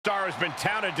Star has been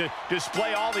touted to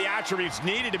display all the attributes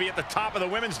needed to be at the top of the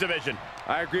women's division.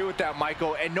 I agree with that,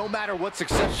 Michael, and no matter what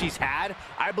success she's had,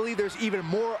 I believe there's even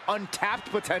more untapped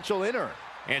potential in her.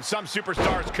 And some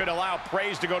superstars could allow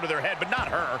praise to go to their head, but not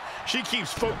her. She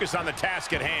keeps focused on the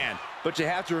task at hand. But you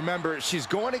have to remember, she's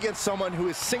going against someone who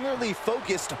is singularly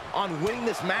focused on winning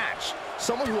this match.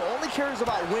 Someone who only cares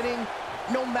about winning,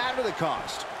 no matter the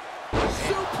cost.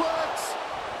 Suplex!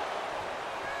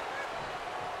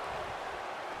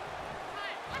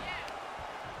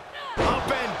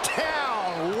 Up and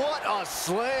down! What a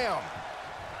slam!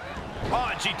 Oh,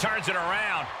 and she turns it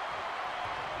around.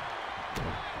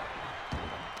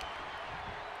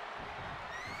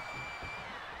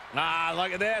 Ah,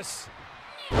 look at this.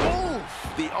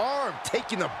 Oof! The arm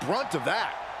taking the brunt of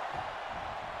that.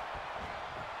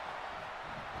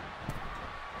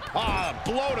 Ah,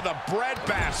 blow to the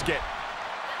breadbasket.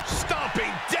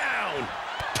 Stomping down.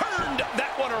 Turned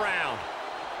that one around.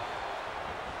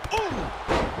 Ooh!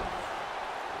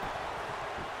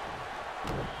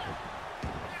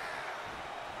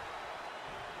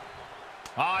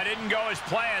 Oh, it didn't go as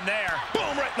planned there.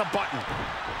 Boom, right in the button.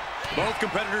 Both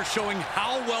competitors showing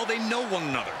how well they know one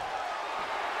another.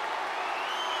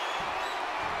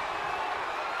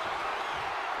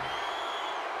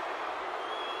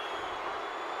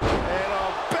 And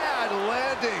a bad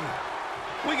landing.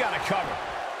 We got to cover.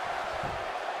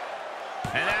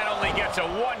 And that only gets a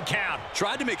 1 count.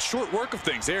 Tried to make short work of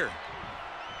things here.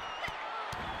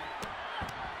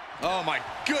 Oh, my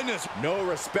goodness. No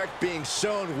respect being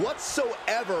shown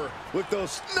whatsoever with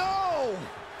those. No!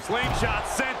 Slingshot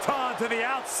sent on to the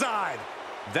outside.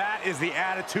 That is the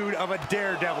attitude of a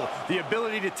daredevil. The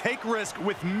ability to take risk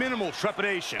with minimal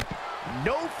trepidation.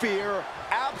 No fear,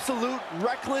 absolute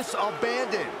reckless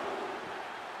abandon.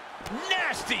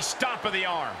 Nasty stomp of the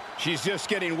arm. She's just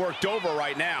getting worked over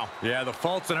right now. Yeah, the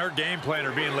faults in her game plan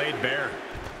are being laid bare.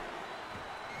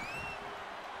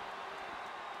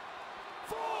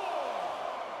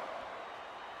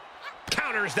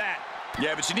 Counters that.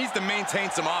 Yeah, but she needs to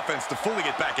maintain some offense to fully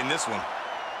get back in this one.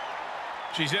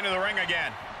 She's into the ring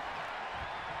again.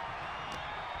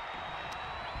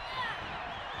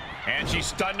 And she's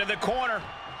stunned in the corner.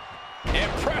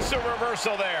 Impressive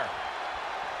reversal there.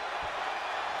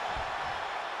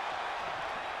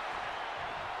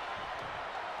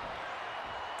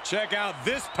 Check out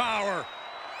this power.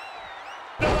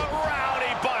 The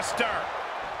Rowdy Buster.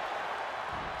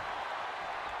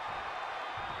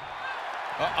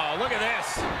 Uh-oh, look at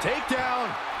this. Takedown.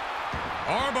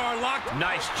 Armbar locked.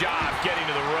 Nice job getting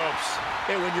to the ropes.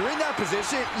 And when you're in that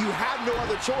position, you have no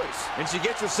other choice. And she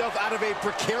gets herself out of a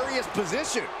precarious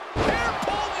position. Hair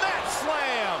pull mat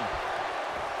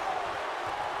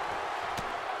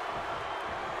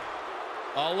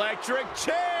slam. Electric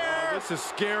chair. Oh, this is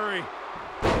scary.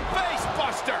 Face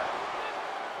buster.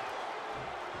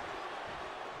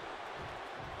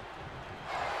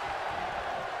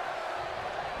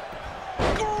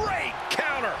 Great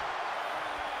counter.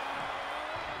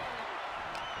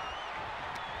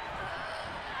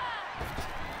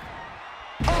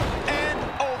 Up and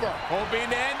over. Hoping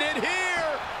to end it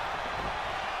here.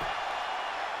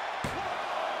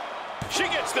 She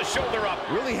gets the shoulder up.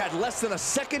 Really had less than a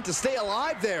second to stay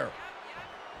alive there.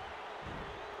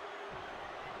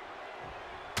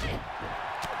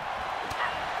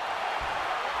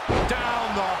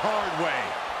 Down the hard way.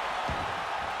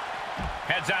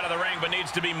 Heads out of the ring, but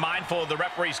needs to be mindful of the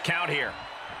referee's count here.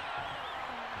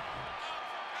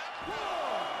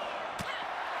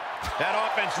 That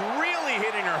offense really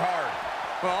hitting her hard.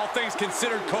 Well, all things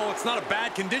considered, Cole, it's not a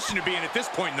bad condition to be in at this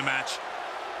point in the match.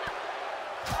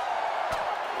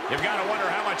 You've got to wonder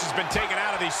how much has been taken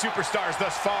out of these superstars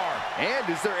thus far. And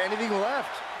is there anything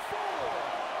left?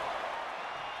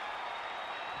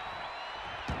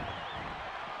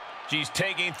 She's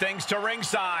taking things to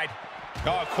ringside.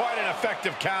 Oh, quite an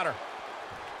effective counter.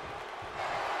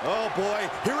 Oh, boy.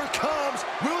 Here it comes.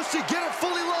 Will she get it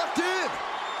fully locked in?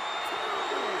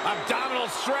 Abdominal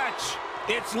stretch.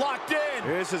 It's locked in.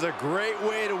 This is a great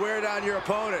way to wear down your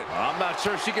opponent. I'm not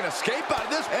sure she can escape out of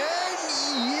this.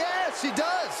 And yes, she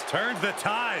does. Turns the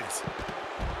tides.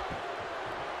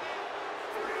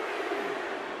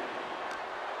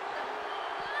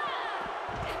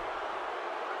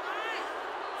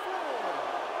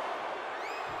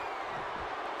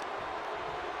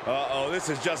 Uh-oh, this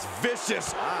is just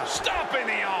vicious. Stomping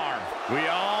the arm. We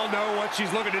all know what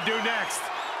she's looking to do next.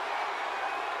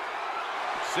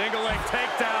 Single leg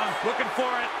takedown, looking for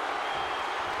it.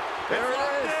 There It's it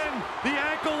locked is. in. The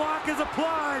ankle lock is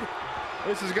applied.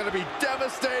 This is going to be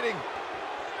devastating.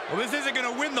 Well, this isn't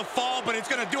going to win the fall, but it's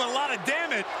going to do a lot of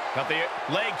damage. Got the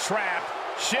leg trap.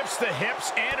 Shifts the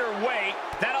hips and her weight.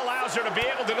 That allows her to be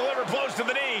able to deliver blows to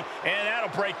the knee, and that'll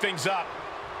break things up.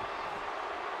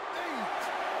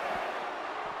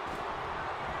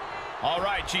 All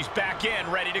right, she's back in,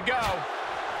 ready to go.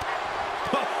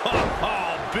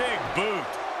 Oh, big boot.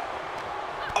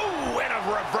 Oh, and a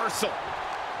reversal.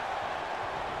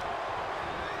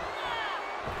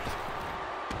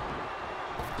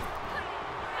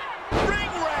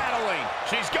 Ring rattling.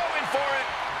 She's going for it.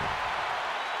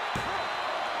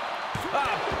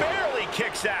 Barely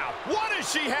kicks out. What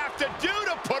does she have to do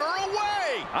to put her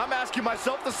away? I'm asking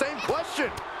myself the same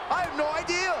question. I have no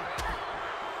idea.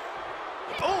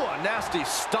 Oh, a nasty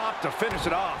stop to finish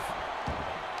it off.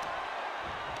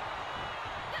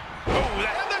 Oh,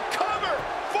 and the cover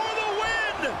for the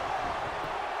win.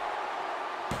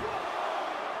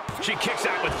 She kicks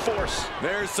out with force.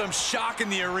 There's some shock in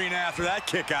the arena after that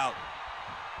kick out.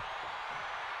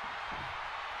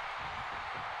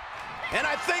 And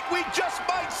I think we just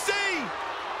might see.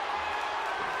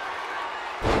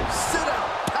 Sit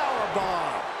out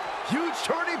powerbomb. Huge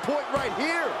turning point right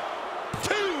here.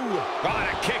 2. On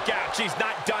a kick out. She's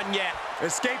not done yet.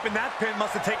 Escaping that pin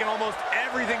must have taken almost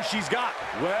everything she's got.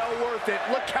 Well worth it.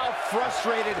 Look how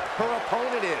frustrated her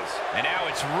opponent is. And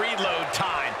now it's reload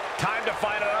time. Time to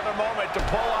find another moment to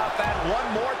pull off that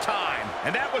one more time.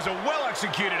 And that was a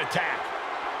well-executed attack.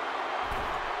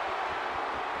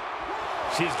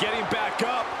 She's getting back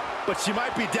up, but she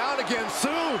might be down again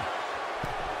soon.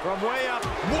 From way up.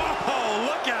 Whoa,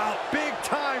 look out. Big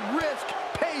time risk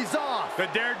pays off. The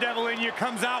daredevil in you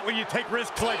comes out when you take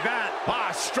risks like that.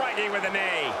 Striking with a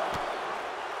knee.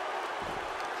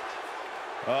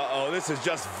 Uh-oh, this is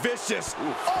just vicious.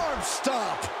 Arm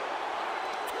stomp.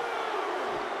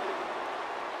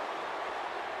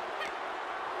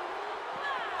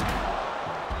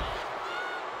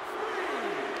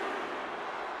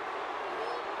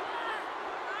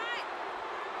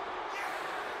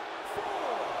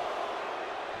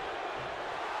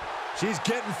 She's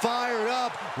getting fired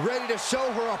up, ready to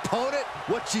show her opponent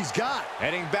what she's got.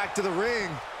 Heading back to the ring.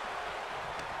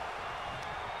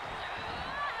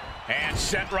 And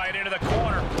sent right into the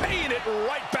corner, paying it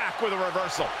right back with a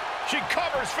reversal. She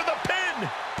covers for the pin,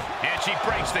 and she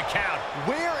breaks the count.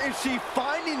 Where is she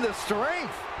finding the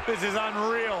strength? This is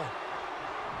unreal.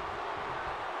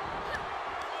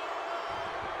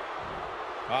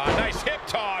 Nice hip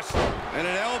toss. And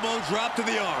an elbow drop to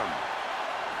the arm.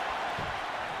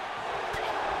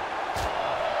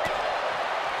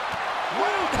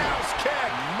 Roundhouse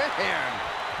kick, man.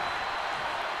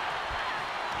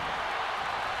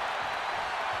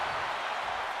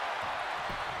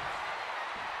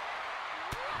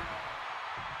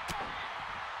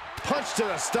 Punch to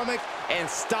the stomach and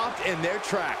stopped in their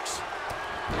tracks.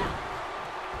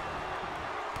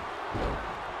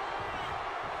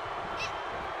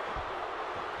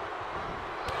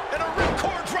 And a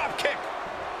ripcord drop kick.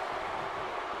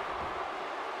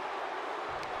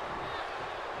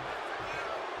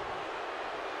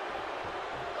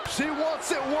 She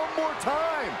wants it one more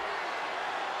time.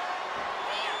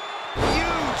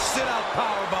 Huge sit-out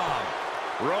powerbomb.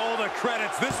 Roll the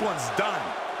credits. This one's done.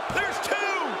 There's 2.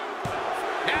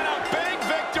 And a big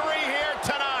victory here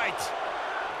tonight.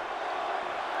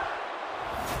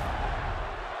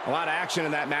 A lot of action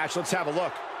in that match. Let's have a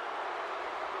look.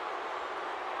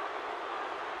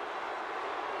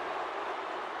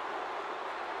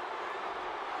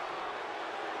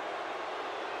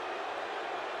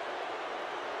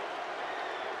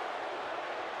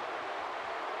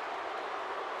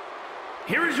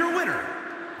 Here is your winner,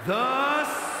 the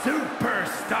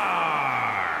Superstar.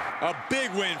 A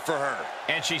big win for her.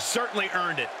 And she certainly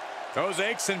earned it. Those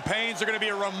aches and pains are going to be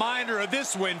a reminder of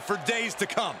this win for days to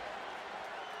come.